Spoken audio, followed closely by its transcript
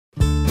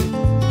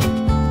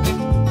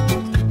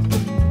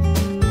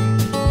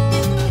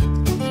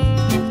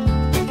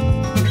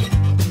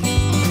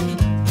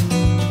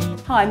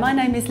Hi, my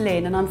name is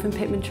Lynn and I'm from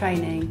Pitman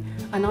Training,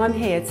 and I'm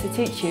here to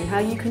teach you how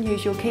you can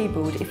use your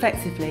keyboard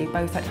effectively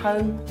both at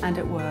home and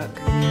at work.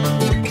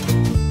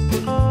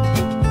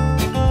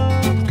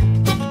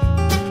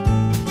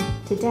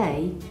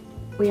 Today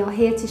we are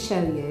here to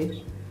show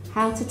you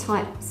how to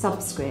type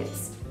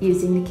subscripts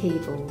using the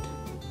keyboard.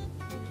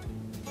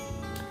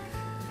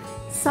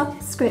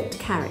 Subscript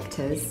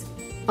characters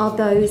are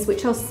those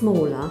which are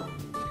smaller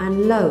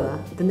and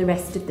lower than the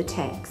rest of the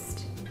text.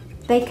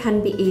 They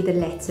can be either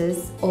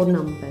letters or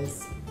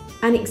numbers.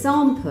 An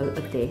example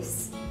of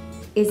this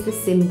is the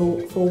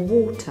symbol for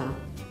water,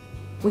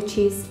 which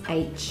is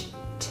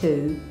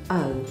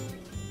H2O.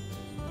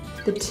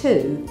 The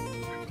 2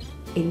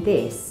 in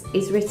this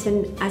is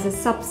written as a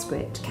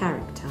subscript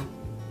character.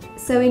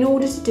 So in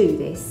order to do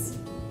this,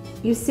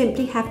 you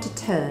simply have to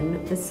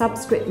turn the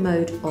subscript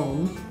mode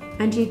on,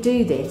 and you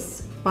do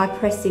this by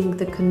pressing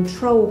the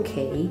Control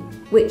key,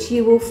 which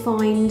you will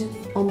find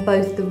on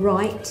both the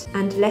right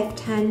and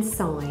left-hand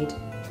side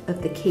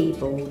of the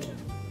keyboard.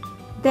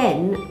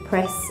 Then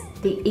press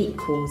the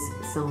equals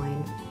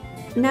sign.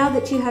 Now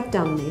that you have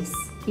done this,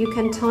 you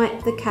can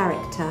type the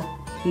character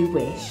you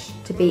wish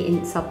to be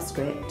in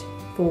subscript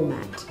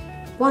format.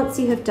 Once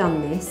you have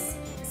done this,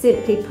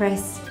 simply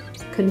press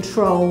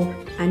Control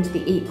and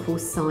the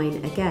equals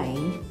sign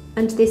again,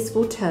 and this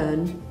will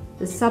turn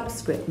the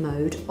subscript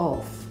mode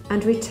off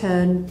and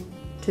return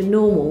to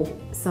normal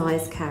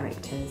size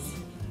characters.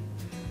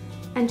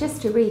 And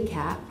just to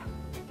recap,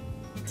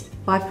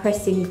 by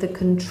pressing the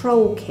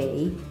Control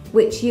key,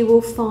 which you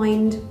will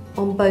find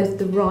on both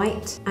the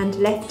right and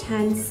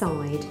left-hand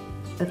side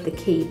of the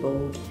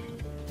keyboard,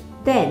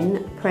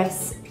 then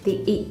press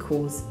the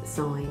equals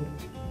sign.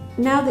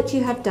 Now that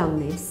you have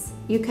done this,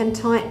 you can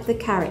type the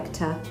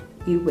character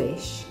you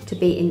wish to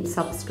be in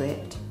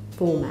subscript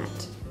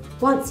format.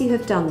 Once you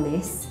have done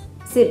this,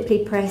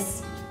 simply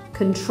press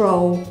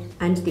Control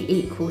and the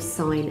equals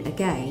sign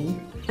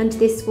again, and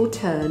this will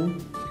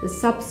turn the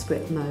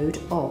subscript mode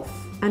off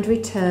and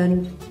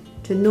return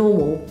to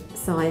normal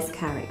size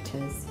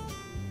characters.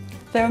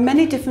 There are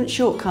many different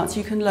shortcuts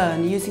you can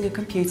learn using a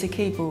computer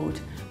keyboard,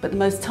 but the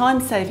most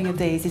time-saving of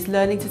these is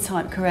learning to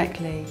type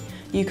correctly.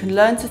 You can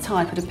learn to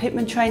type at a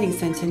Pitman Training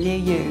Centre near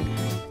you.